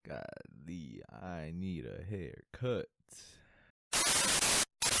Golly, I need a haircut.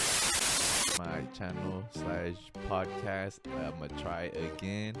 My channel slash podcast. I'm gonna try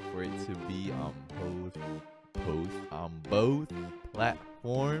again for it to be on both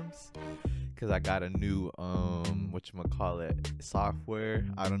platforms. Cause I got a new software.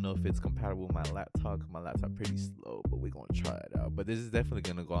 I don't know if it's compatible with my laptop. Cause my laptop pretty slow, but we're gonna try it out. But this is definitely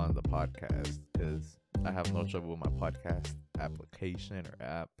gonna go on the podcast because I have no trouble with my podcast application or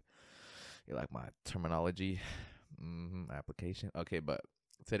app. You like my terminology? Application. Okay, but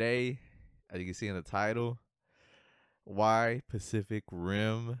today, as you can see in the title, why Pacific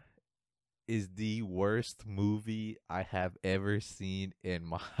Rim is the worst movie I have ever seen in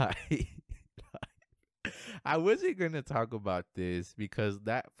my life. I wasn't gonna talk about this because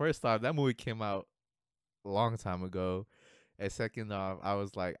first off, that movie came out a long time ago. And second off, I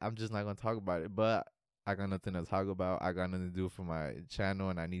was like, I'm just not gonna talk about it. But I got nothing to talk about. I got nothing to do for my channel,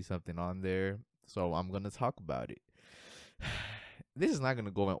 and I need something on there, so I'm gonna talk about it. This is not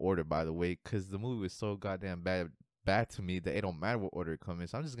gonna go in order, by the way, because the movie was so goddamn bad to me that it don't matter what order it comes in.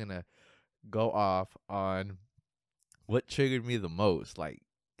 So I'm just gonna go off on what triggered me the most. Like,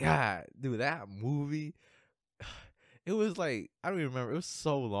 God, dude, that movie. It was like, I don't even remember. It was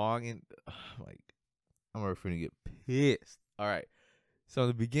so long, and like, I'm gonna get pissed. All right, so in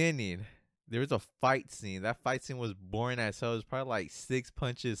the beginning, there was a fight scene. That fight scene was boring as hell. It was probably like 6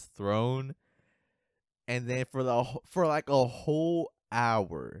 punches thrown, and then for like a whole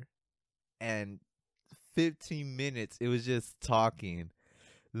hour and 15 minutes, it was just talking,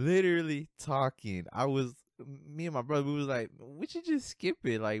 literally talking. Me and my brother, we was like, we should just skip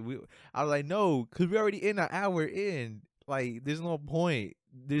it. I was like, no, because we're already in an hour in. Like, there's no point.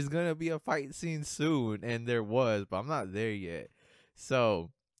 There's gonna be a fight scene soon, and there was, but I'm not there yet. So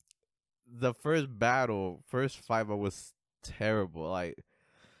the first fight was terrible. Like,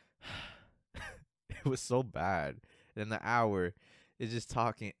 it was so bad. And then the hour is just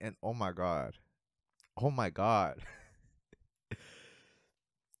talking, and oh my god,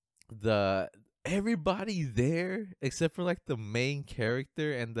 everybody there except for like the main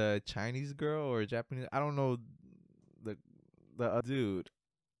character and the Chinese girl or Japanese, I don't know, the dude,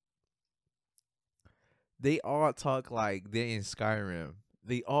 they all talk like they're in Skyrim.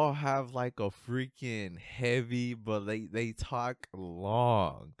 They all have like a freaking heavy, but they talk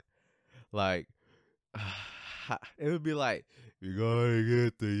long. Like, it would be like, you gotta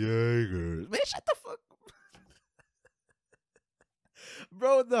get the Jaegers. Man, shut the fuck up.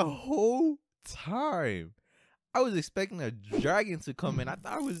 Bro, the whole time I was expecting a dragon to come in. I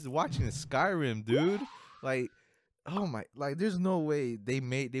thought I was watching Skyrim, dude. Like, oh my, like, there's no way they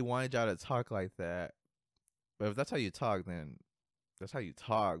wanted y'all to talk like that. But if that's how you talk, then that's how you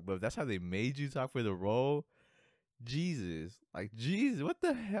talk. But if that's how they made you talk for the role, Jesus, what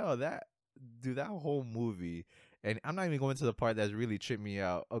the hell? That whole movie. And I'm not even going to the part that's really tripped me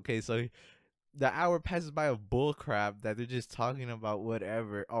out. Okay, so the hour passes by of bull crap that they're just talking about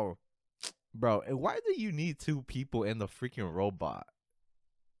whatever. Oh, bro, and why do you need 2 people in the freaking robot?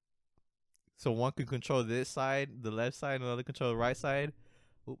 So one can control this side, the left side, and another control the right side.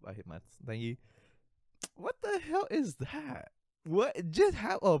 Oop, I hit my thingy. What the hell is that? What? Just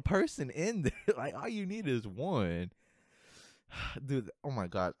have a person in there. Like, all you need is one. Dude, oh my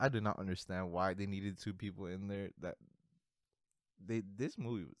god, I do not understand why they needed 2 people in there. This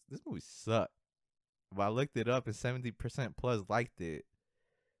movie sucked. But I looked it up and 70% plus liked it.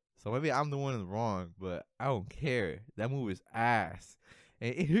 So maybe I'm the one wrong, but I don't care. That movie is ass.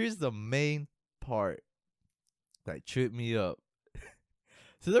 And here's the main part that tripped me up.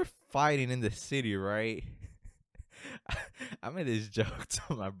 So they're fighting in the city, right? I made this joke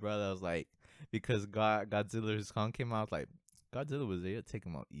to my brother. I was like, because Godzilla's Kong came out, I was like, Godzilla was there, take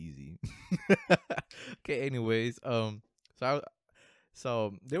him out easy. Okay, anyways, so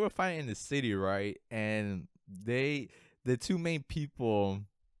they were fighting in the city, right? And the 2 main people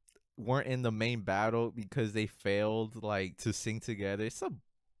weren't in the main battle because they failed like to sing together. It's a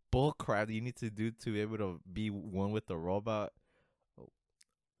bull crap that you need to do to be able to be one with the robot. Oh,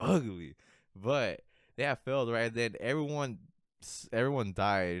 ugly. But they have failed, right? Then everyone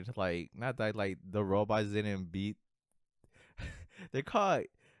died. Like, not died, like the robots didn't beat. They're called,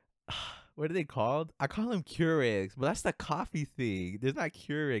 what are they called? I call them Keurigs, but that's the coffee thing. There's not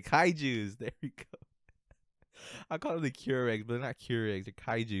Keurig. Kaijus. There we go. I call them the Keurigs, but they're not Keurigs. They're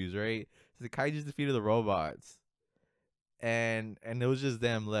Kaijus, right? So the Kaijus defeated the robots. And it was just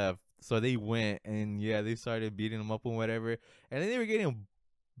them left. So they went, and yeah, they started beating them up and whatever. And then they were getting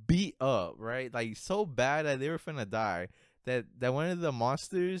beat up, right? Like, so bad that they were finna die. That one of the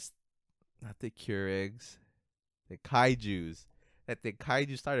monsters, not the Keurigs, the Kaijus, that the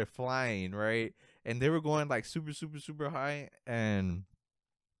kaiju started flying, right? And they were going like super, super, super high, and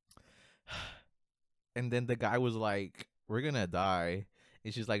then the guy was like, "We're gonna die,"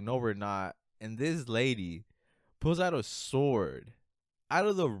 and she's like, "No, we're not." And this lady pulls out a sword out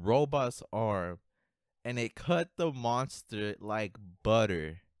of the robot's arm, and it cut the monster like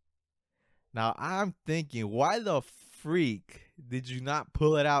butter. Now I'm thinking, why the freak did you not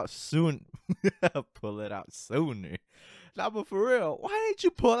pull it out soon? Pull it out sooner. Now, but for real, why didn't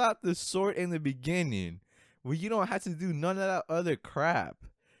you pull out the sword in the beginning? Well, you don't have to do none of that other crap.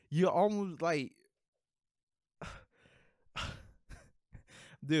 You almost like,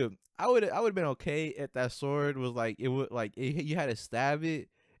 dude. I would have been okay if that sword was like it would like you had to stab it.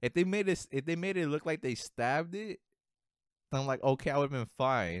 If they made it look like they stabbed it, I'm like, okay, I would have been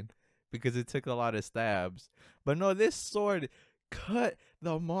fine because it took a lot of stabs. But no, this sword cut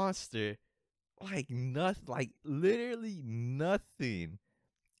the monster like nothing, like literally nothing.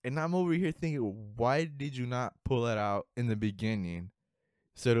 And I'm over here thinking, why did you not pull it out in the beginning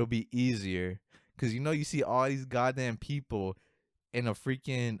so it'll be easier? Because you see all these goddamn people in a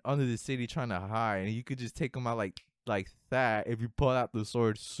freaking under the city trying to hide, and you could just take them out like that if you pull out the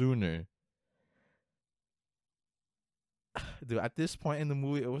sword sooner. Dude, at this point in the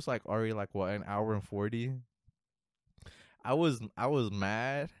movie, it was like already like what, an hour and 40. I was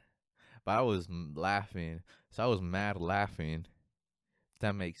mad, but I was laughing. So I was mad laughing. If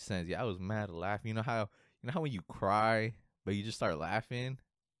that makes sense. Yeah, I was mad laughing. You know how when you cry, but you just start laughing.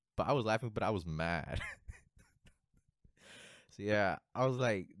 But I was laughing, but I was mad. So yeah, I was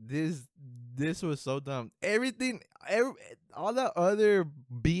like, this was so dumb. All the other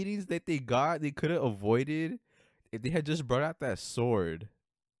beatings that they got, they could have avoided if they had just brought out that sword.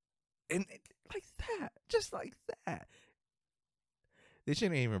 And like that, just like that. They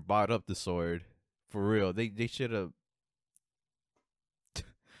shouldn't have even brought up the sword. For real. They should have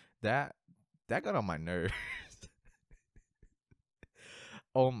that that got on my nerves.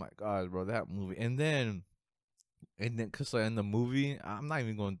 Oh my god, bro, that movie. And then cause so in the movie, I'm not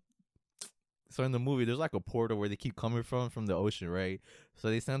even going. So in the movie, there's like a portal where they keep coming from the ocean, right? So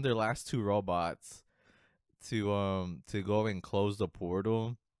they send their last two robots to go and close the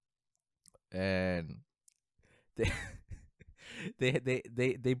portal, and they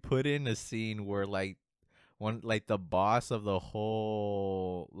they put in a scene where like one like the boss of the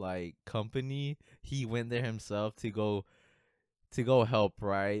whole like company, he went there himself to go help,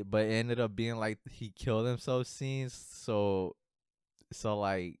 right? But it ended up being like he killed himself scenes. So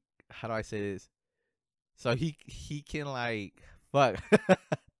like, how do I say this? So he can like fuck.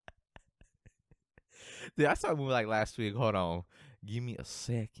 Dude, I saw a movie like last week. Hold on, give me a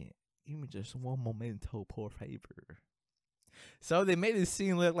second. Give me just one momento, por favor. So they made this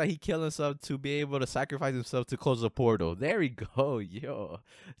scene look like he killed himself to be able to sacrifice himself to close the portal. There we go, yo.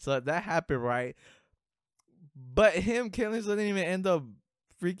 So that happened, right? But him killing himself didn't even end up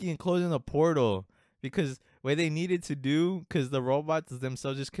freaking closing the portal because what they needed to do, because the robots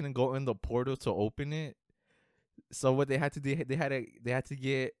themselves just couldn't go in the portal to open it. So what they had to do, they had to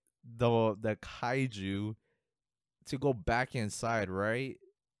get the kaiju to go back inside, right?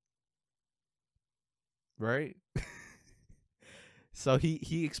 Right? So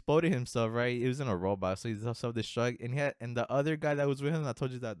he exploded himself, right? It was in a robot, so he's self destruct. And the other guy that was with him, I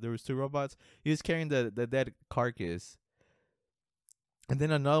told you that there was two robots. He was carrying the dead carcass. And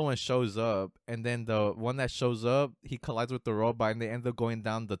then another one shows up, and then the one that shows up, he collides with the robot, and they end up going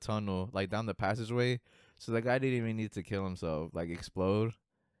down the tunnel, like down the passageway. So the guy didn't even need to kill himself, like explode.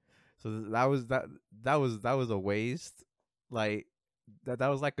 So that was a waste. Like that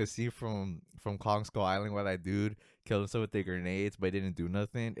was like a scene from Kong Skull Island where that dude killed himself with the grenades but didn't do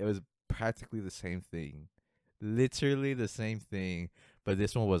nothing. It was practically the same thing, literally the same thing. But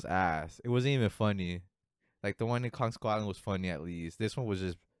this one was ass. It wasn't even funny. Like the one in Kong Skull Island was funny at least. This one was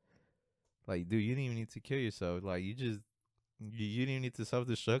just like, dude, you didn't even need to kill yourself. Like you didn't even need to self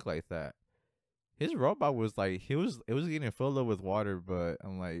destruct like that. His robot was like it was getting filled up with water, but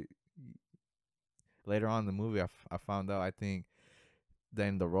I'm like later on in the movie I found out I think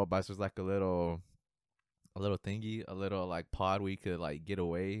then the robots was like a little thingy, a little like pod we could like get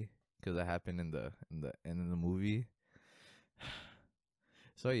away because it happened in the movie.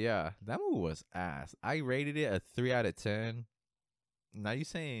 So yeah, that movie was ass. I rated it a 3 out of 10. Now if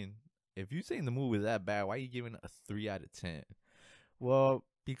you saying the movie was that bad, why are you giving it a 3 out of 10? Well,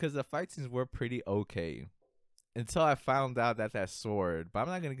 because the fight scenes were pretty okay until I found out that sword. But I'm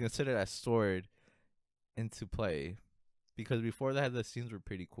not gonna consider that sword into play because before that the scenes were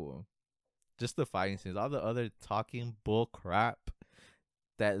pretty cool. Just the fighting scenes, all the other talking bull crap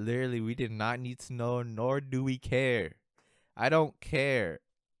that literally we did not need to know, nor do we care. I don't care.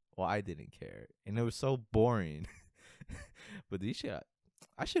 Well, I didn't care, and it was so boring. But these shit,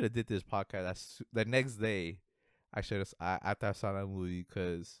 I should have did this podcast the next day. I should have after I saw that movie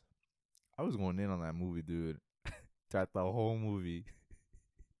because I was going in on that movie, dude. Throughout the whole movie.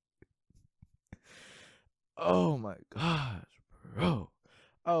 Oh my gosh, bro.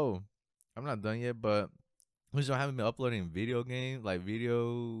 Oh, I'm not done yet, but we just haven't been uploading video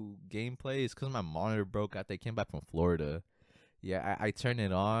gameplays because my monitor broke after I came back from Florida. Yeah, I turned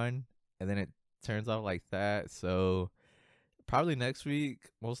it on and then it turns off like that. So probably next week,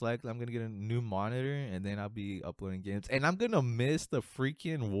 most likely I'm gonna get a new monitor and then I'll be uploading games. And I'm gonna miss the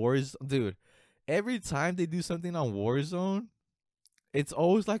freaking Warzone, dude. Every time they do something on Warzone, it's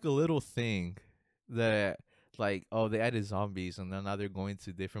always like a little thing that like, oh, they added zombies and then now they're going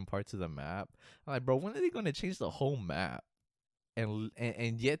to different parts of the map. I'm like, bro, when are they gonna change the whole map?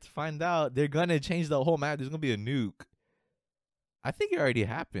 And yet to find out they're gonna change the whole map. There's gonna be a nuke. I think it already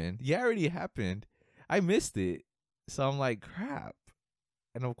happened. Yeah, it already happened. I missed it. So I'm like, crap.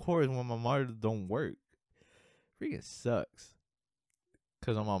 And of course, when my monitor don't work, freaking sucks.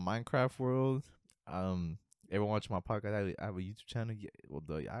 Cause I'm on Minecraft World. Everyone watching my podcast, I have a YouTube channel. Yeah, well,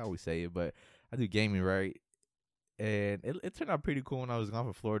 I always say it, but I do gaming, right? And it turned out pretty cool when I was gone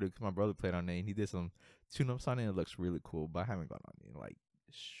for Florida because my brother played on it and he did some tune-ups on it. It looks really cool, but I haven't gone on it in like,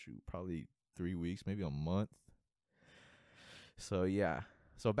 probably 3 weeks, maybe a month. So, yeah.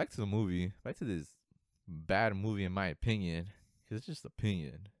 So, back to the movie. Back to this bad movie, in my opinion, because it's just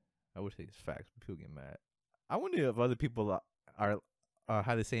opinion. I would say it's facts, but people get mad. I wonder if other people are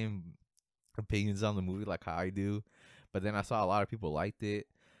have the same opinions on the movie like how I do, but then I saw a lot of people liked it.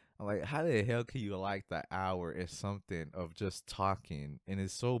 I'm like, how the hell can you like the hour and something of just talking and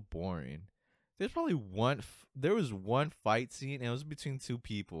it's so boring? There's probably there was one fight scene and it was between two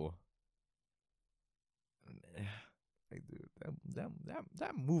people. Like, dude,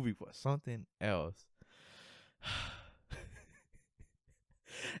 that movie was something else.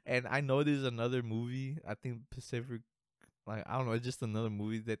 And I know there's another movie, I think Pacific, like, I don't know, it's just another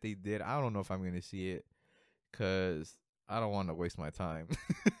movie that they did. I don't know if I'm gonna see it because I don't want to waste my time.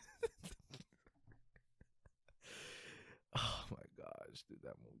 Oh my gosh, dude,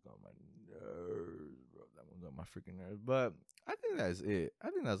 that movie got my nerves, bro. That one got my freaking nerves. But I think that's it. I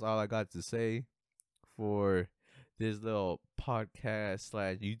think that's all I got to say for this little podcast /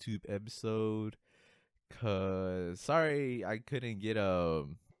 YouTube episode. Cause sorry I couldn't get a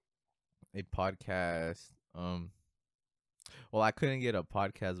podcast. Well, I couldn't get a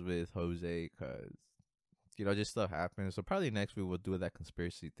podcast with Jose because just stuff happens. So probably next week we'll do that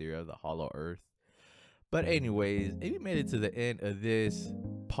conspiracy theory of the Hollow Earth. But anyways, if you made it to the end of this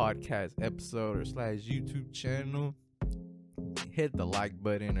podcast episode or / YouTube channel, hit the like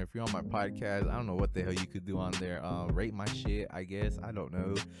button. Or if you're on my podcast, I don't know what the hell you could do on there. Rate my shit, I guess. I don't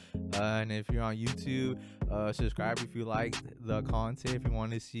know. And if you're on YouTube, subscribe if you like the content. If you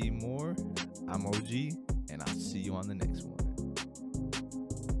want to see more, I'm OG, and I'll see you on the next one.